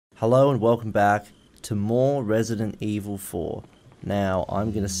Hello and welcome back to more Resident Evil 4. Now,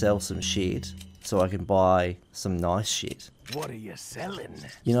 I'm gonna sell some shit so I can buy some nice shit. What are you selling?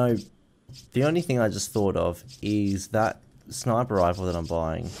 You know, the only thing I just thought of is that sniper rifle that I'm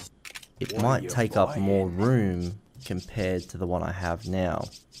buying. It might take up more room compared to the one I have now.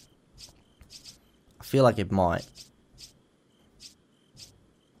 I feel like it might.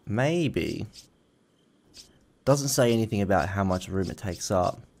 Maybe. Doesn't say anything about how much room it takes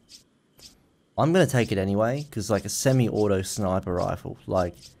up. I'm gonna take it anyway, because like a semi-auto sniper rifle,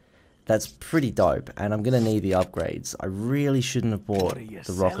 like, that's pretty dope, and I'm gonna need the upgrades. I really shouldn't have bought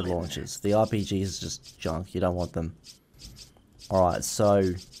the rocket launchers. The RPGs is just junk, you don't want them. Alright,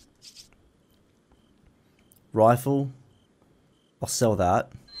 so rifle, I'll sell that.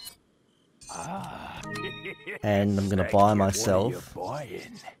 And I'm gonna buy myself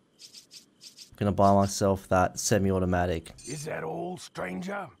that semi-automatic. Is that all,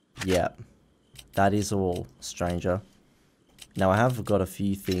 stranger? Yeah. That is all, stranger. Now I have got a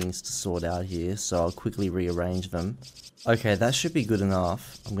few things to sort out here, so I'll quickly rearrange them. Okay, that should be good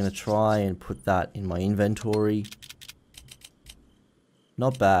enough. I'm going to try and put that in my inventory.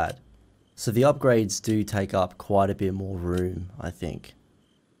 Not bad. So the upgrades do take up quite a bit more room, I think.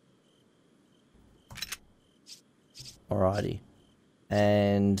 Alrighty.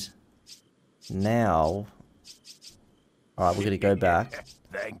 And now... Alright, we're going to go back.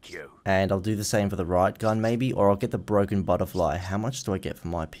 Thank you. And I'll do the same for the riot gun maybe, or I'll get the broken butterfly. How much do I get for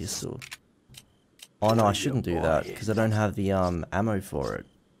my pistol? Oh no, I shouldn't do that, because I don't have the ammo for it.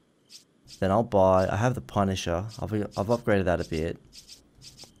 Then I'll buy, I have the Punisher, I've upgraded that a bit.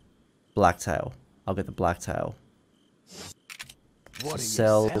 Blacktail, I'll get the Blacktail. What are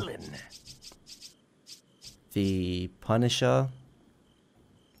Sell you selling? the Punisher.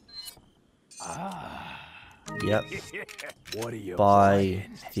 Yep. What are you Buy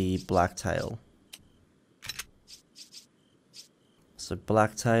buying? the Blacktail. So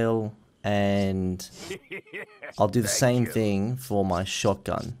Blacktail, and I'll do the same thing for my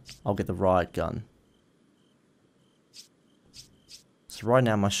shotgun. I'll get the riot gun. So right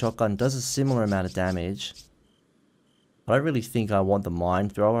now my shotgun does a similar amount of damage. I don't really think I want the mine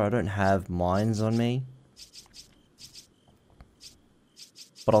thrower. I don't have mines on me.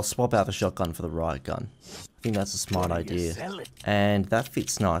 But I'll swap out the shotgun for the riot gun. I think that's a smart idea. And that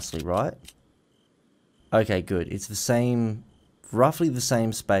fits nicely, right? Okay, good. It's the same, roughly the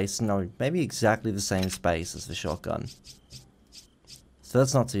same space. No, maybe exactly the same space as the shotgun. So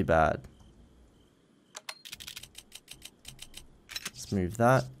that's not too bad. Let's move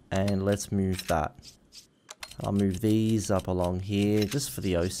that, and let's move that. I'll move these up along here, just for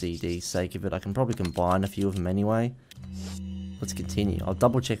the OCD sake of it. I can probably combine a few of them anyway. Let's continue. I'll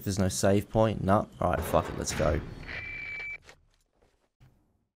double check there's no save point. No. Alright, fuck it. Let's go.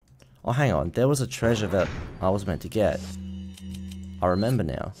 Oh, hang on. There was a treasure that I was meant to get. I remember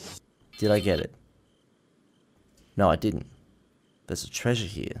now. Did I get it? No, I didn't. There's a treasure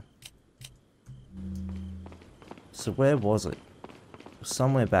here. So where was it?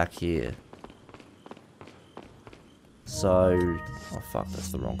 Somewhere back here. So... oh, fuck.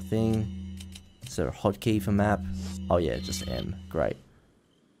 That's the wrong thing. Is there a hotkey for map? Oh yeah, just M. Great.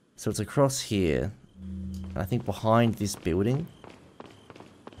 So it's across here. And I think behind this building.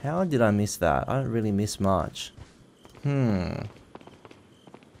 How did I miss that? I don't really miss much.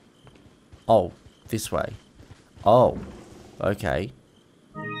 Oh, this way. Oh, okay.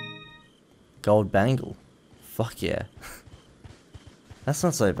 Gold bangle. Fuck yeah. That's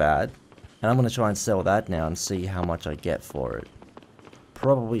not so bad. And I'm going to try and sell that now and see how much I get for it.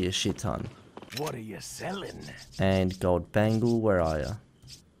 Probably a shit ton. What are you selling? And gold bangle, where are you?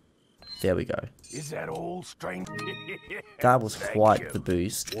 There we go. Is that all, stranger? That was quite the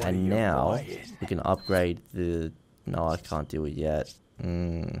boost, and now we can upgrade the... no, I can't do it yet.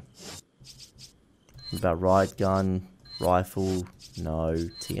 What about riot gun, rifle, no,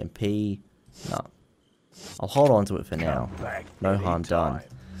 TMP, no. I'll hold on to it for now. No harm done.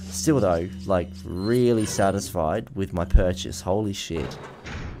 Still though, like, really satisfied with my purchase. Holy shit.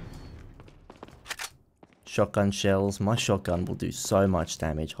 Shotgun shells. My shotgun will do so much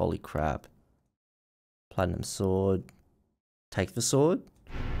damage. Holy crap. Platinum sword. Take the sword?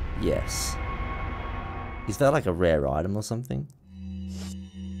 Yes. Is that like a rare item or something?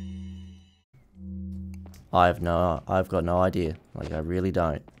 I've got no idea. Like, I really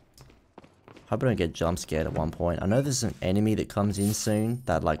don't. Hope I don't get jump scared at one point. I know there's an enemy that comes in soon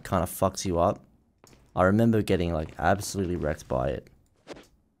that like kind of fucks you up. I remember getting like absolutely wrecked by it.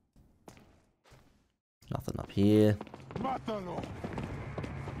 Nothing up here.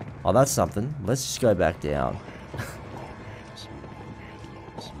 Oh, that's something. Let's just go back down.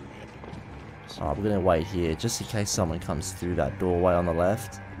 Alright, we're gonna wait here, just in case someone comes through that doorway on the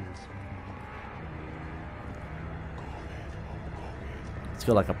left. It's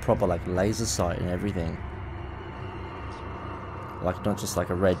got like a proper like laser sight and everything. Like not just like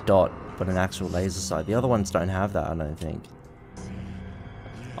a red dot, but an actual laser sight. The other ones don't have that, I don't think.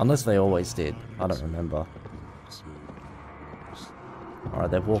 Unless they always did. I don't remember.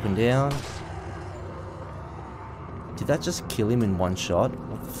 Alright, they're walking down. Did that just kill him in one shot?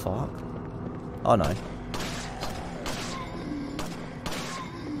 What the fuck? Oh no.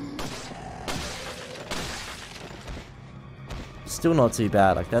 Still not too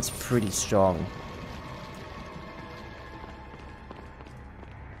bad, like that's pretty strong.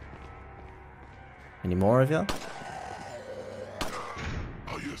 Any more of you?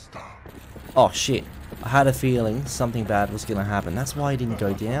 Oh shit. I had a feeling something bad was gonna happen. That's why he didn't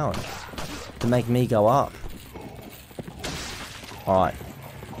go down. To make me go up. Alright.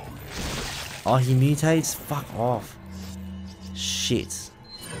 Oh, he mutates? Fuck off. Shit.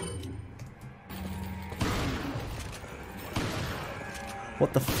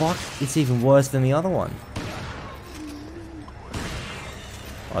 What the fuck? It's even worse than the other one.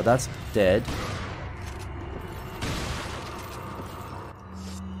 Oh, that's dead.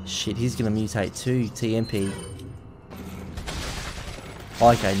 Shit, he's gonna mutate too. TMP.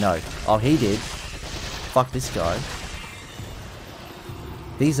 Okay, no. Oh, he did. Fuck this guy.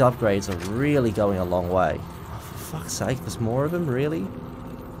 These upgrades are really going a long way. Oh, for fuck's sake, there's more of them, really?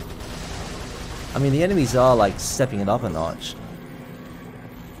 I mean, the enemies are, like, stepping it up a notch.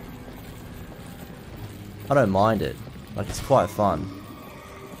 I don't mind it. Like, it's quite fun.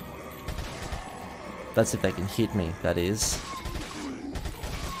 That's if they can hit me, that is.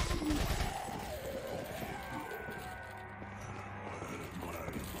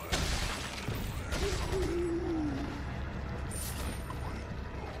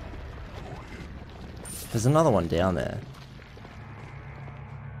 There's another one down there.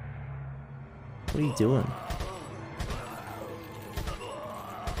 What are you doing?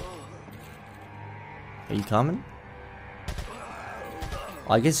 Are you coming?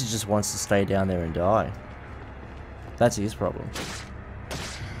 I guess he just wants to stay down there and die. That's his problem.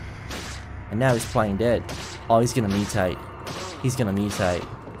 And now he's playing dead. Oh, he's gonna mutate. He's gonna mutate.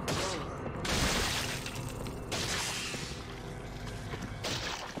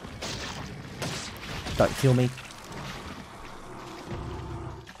 Don't kill me.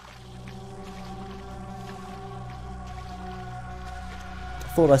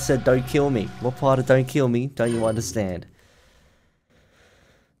 I thought I said don't kill me. What part of don't kill me don't you understand?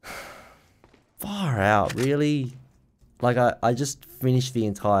 Far out, really? Like, I just finished the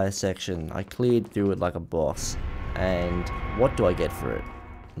entire section. I cleared through it like a boss. And what do I get for it?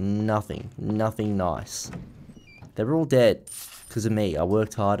 Nothing. Nothing nice. They're all dead. Because of me. I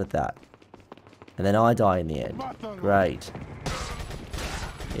worked hard at that. And then I die in the end. Great.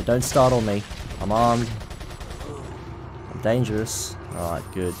 Yeah, don't startle me. I'm armed. I'm dangerous. Alright,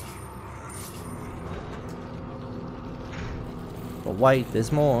 good. But wait,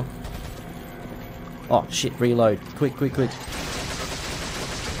 there's more. Oh, shit, reload. Quick, quick, quick.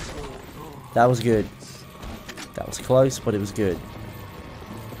 That was good. That was close, but it was good.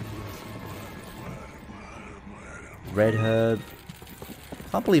 Red herb.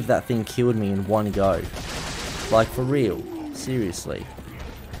 Can't believe that thing killed me in one go. Like, for real. Seriously.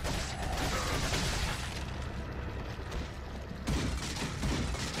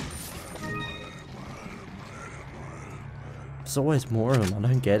 There's always more of them, I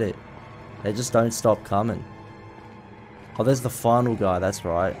don't get it. They just don't stop coming. Oh, there's the final guy, that's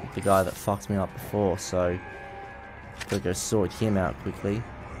right. The guy that fucked me up before, so... gotta go sort him out quickly.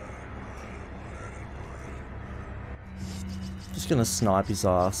 Just gonna snipe his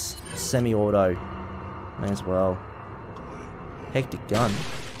ass. Semi-auto. May as well. Hectic gun.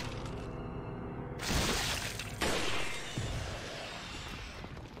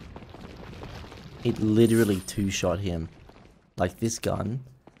 It literally two-shot him. Like, this gun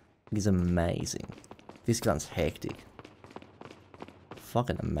is amazing. This gun's hectic.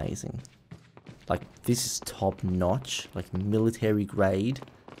 Fucking amazing. Like, this is top-notch. Like, military grade.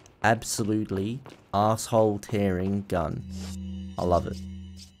 Absolutely asshole tearing gun. I love it.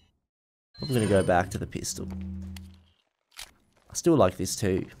 I'm gonna go back to the pistol. I still like this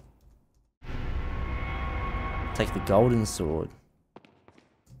too. Take the golden sword.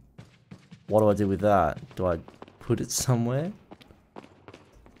 What do I do with that? Do I put it somewhere?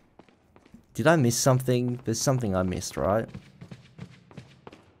 Did I miss something? There's something I missed, right?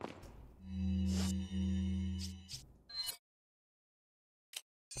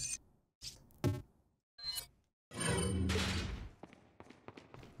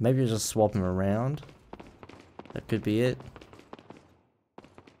 Maybe just swap them around. That could be it.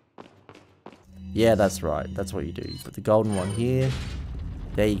 Yeah, that's right. That's what you do. You put the golden one here.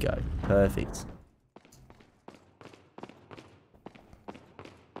 There you go. Perfect.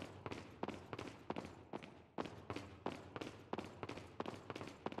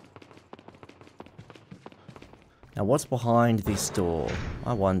 Now what's behind this door?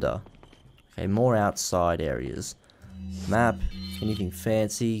 I wonder. Okay, more outside areas. Map. Anything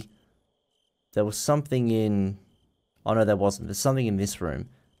fancy? There was something in... Oh no, there wasn't. There's something in this room.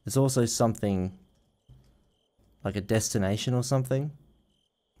 There's also something... like a destination or something?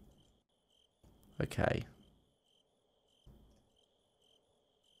 Okay.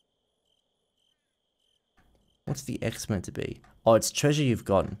 What's the X meant to be? Oh, it's treasure you've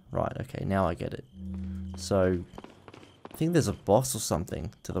gotten. Right, okay, now I get it. So, I think there's a boss or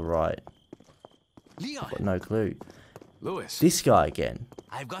something to the right. Leon! I've got no clue. Lewis. This guy again.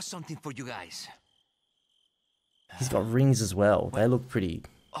 I've got something for you guys. He's got rings as well. They look pretty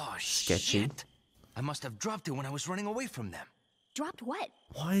Oh, sketchy. shit. I must have dropped it when I was running away from them. Dropped what?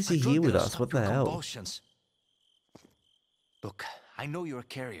 Why is I he dropped here it with to us? stop What the your hell? convulsions. Look, I know you're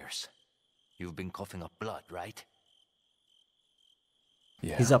carriers. You've been coughing up blood, right?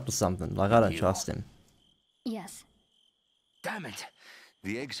 Yeah. He's up to something. Like, I don't You. trust him. Yes. Damn it!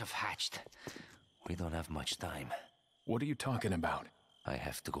 The eggs have hatched. We don't have much time. What are you talking about? I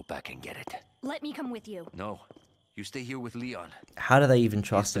have to go back and get it. Let me come with you. No, you stay here with Leon. How do they even He's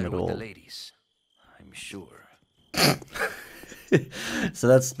trust him better at with all? the ladies, I'm sure. So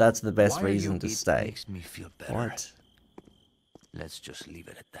that's the best Why are reason you- to it stay. Makes me feel better. What? Let's just leave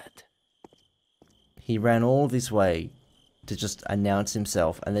it at that. He ran all this way to just announce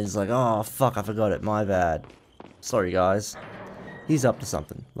himself, and then he's like, oh, fuck, I forgot it, my bad. Sorry, guys. He's up to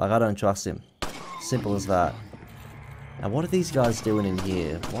something. Like, I don't trust him. Simple as that. Now, what are these guys doing in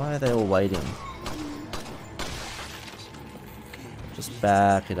here? Why are they all waiting? Just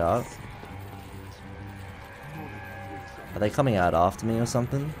back it up. Are they coming out after me or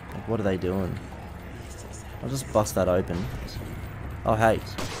something? Like, what are they doing? I'll just bust that open. Oh, hey.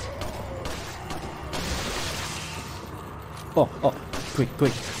 Oh, oh, quick,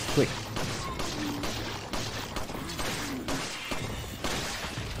 quick, quick.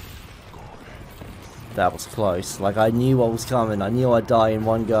 That was close. Like, I knew what was coming. I knew I'd die in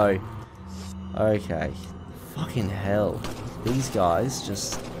one go. Okay. Fucking hell. These guys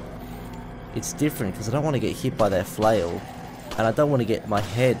just... It's different, because I don't want to get hit by their flail. And I don't want to get my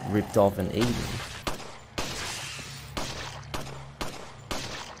head ripped off and eaten.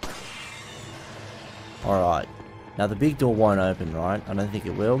 Alright. Now the big door won't open, right? I don't think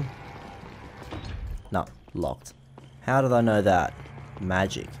it will. No, locked. How did I know that?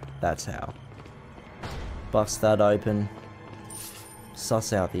 Magic. That's how. Bust that open.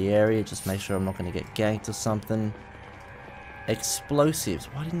 Suss out the area. Just make sure I'm not going to get ganked or something. Explosives.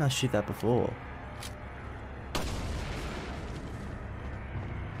 Why didn't I shoot that before?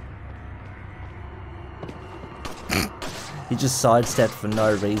 He just sidestepped for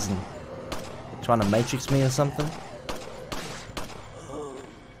no reason. Trying to matrix me or something?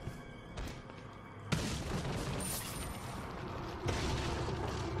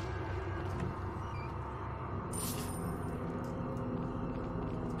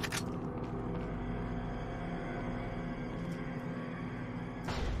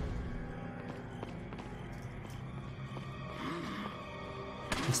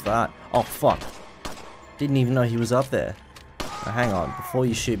 What's that? Oh fuck. Didn't even know he was up there. Now hang on, before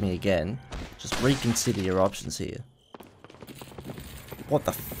you shoot me again, just reconsider your options here. What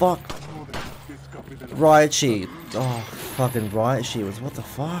the fuck? Riot shield. Oh, fucking riot shields. What the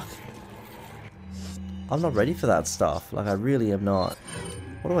fuck? I'm not ready for that stuff. Like, I really am not.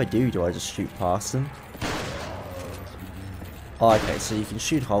 What do? Do I just shoot past them? Oh, okay, so you can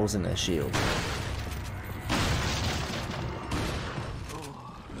shoot holes in their shield.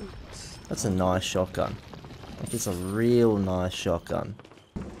 That's a nice shotgun. Like, it's a real nice shotgun.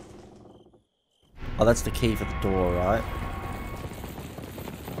 Oh, that's the key for the door, right?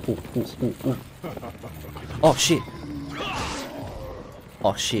 Ooh, ooh, ooh, ooh. Oh, shit.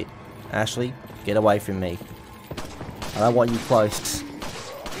 Oh, shit. Ashley, get away from me. I don't want you close.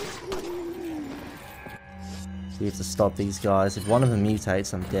 We have to stop these guys. If one of them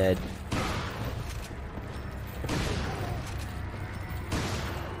mutates, I'm dead.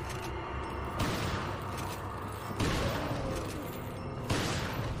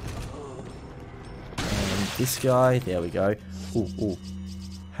 This guy, there we go. Ooh, ooh.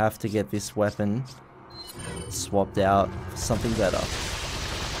 Have to get this weapon swapped out for something better.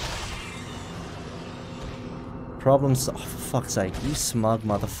 Problems. Oh, for fuck's sake, you smug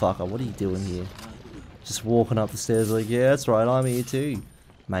motherfucker. What are you doing here? Just walking up the stairs like, yeah, that's right, I'm here too.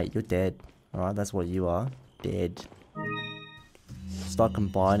 Mate, you're dead. Alright, that's what you are. Dead. Start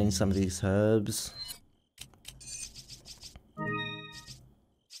combining some of these herbs.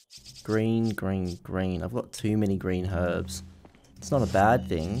 Green, green, green. I've got too many green herbs. It's not a bad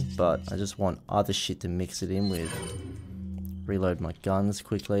thing, but I just want other shit to mix it in with. Reload my guns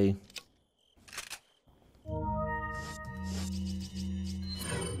quickly.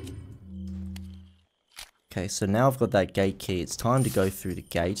 Okay, so now I've got that gate key. It's time to go through the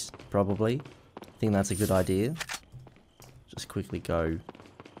gate, probably. I think that's a good idea. Just quickly go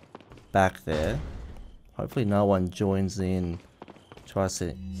back there. Hopefully no one joins in, tries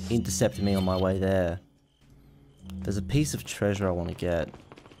to intercept me on my way there. There's a piece of treasure I want to get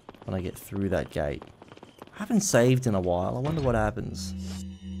when I get through that gate. I haven't saved in a while. I wonder what happens.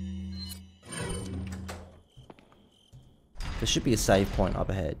 There should be a save point up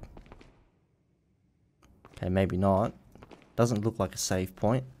ahead. Okay, maybe not. Doesn't look like a save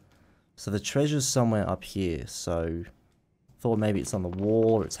point. So the treasure's somewhere up here, so thought maybe it's on the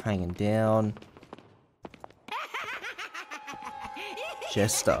wall or it's hanging down.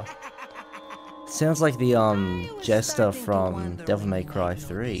 Jester. Sounds like the Jester from Devil May Cry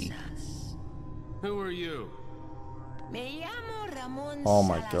 3. Who are you? Oh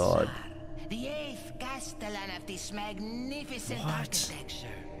my god. The 8th Castellan of this magnificent architecture.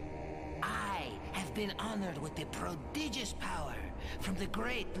 I have been honored with the prodigious power from the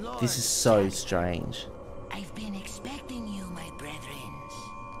great Lord. This is so strange. I've been expecting you, my brethren.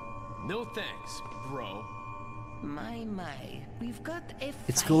 No thanks, bro. My, we've got a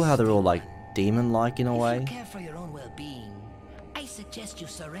It's cool how they're all like demon-like in a If way. you care for your own well-being, I suggest you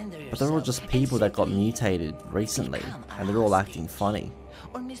surrender yourself. But they're all just people that got mutated recently, and they're all acting funny.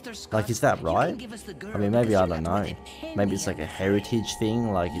 Like, is that right? I mean, maybe, I don't know. Maybe it's like a heritage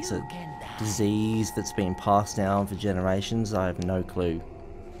thing, like it's a disease that's been passed down for generations. I have no clue.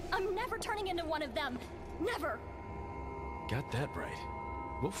 I'm never turning into one of them. Never. Got that right.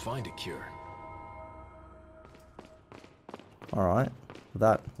 We'll find a cure. Alright,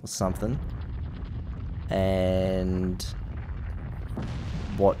 that was something. And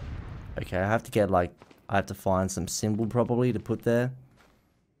what? Okay, I have to get like, I have to find some symbol probably to put there.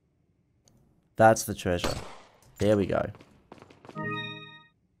 That's the treasure. There we go.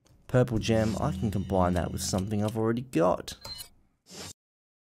 Purple gem, I can combine that with something I've already got.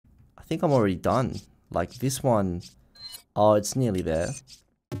 I think I'm already done. Like this one, oh, it's nearly there.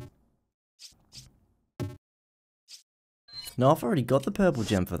 No, I've already got the purple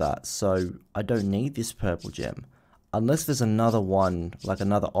gem for that, so I don't need this purple gem. Unless there's another one, like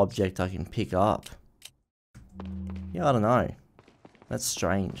another object I can pick up. Yeah, I don't know. That's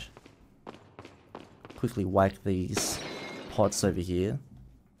strange. Quickly whack these pots over here.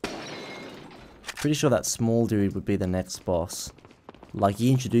 Pretty sure that small dude would be the next boss. Like,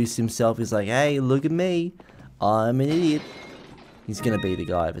 he introduced himself, he's like, hey, look at me. I'm an idiot. He's gonna be the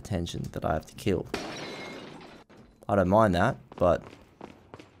guy of attention that I have to kill. I don't mind that, but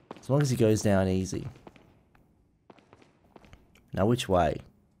as long as he goes down easy. Now, which way?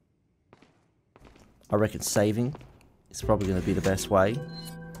 I reckon saving is probably going to be the best way.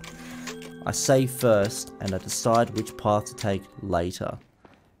 I save first, and I decide which path to take later.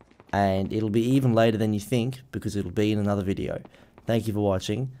 And it'll be even later than you think, because it'll be in another video. Thank you for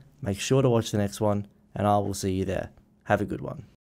watching. Make sure to watch the next one, and I will see you there. Have a good one.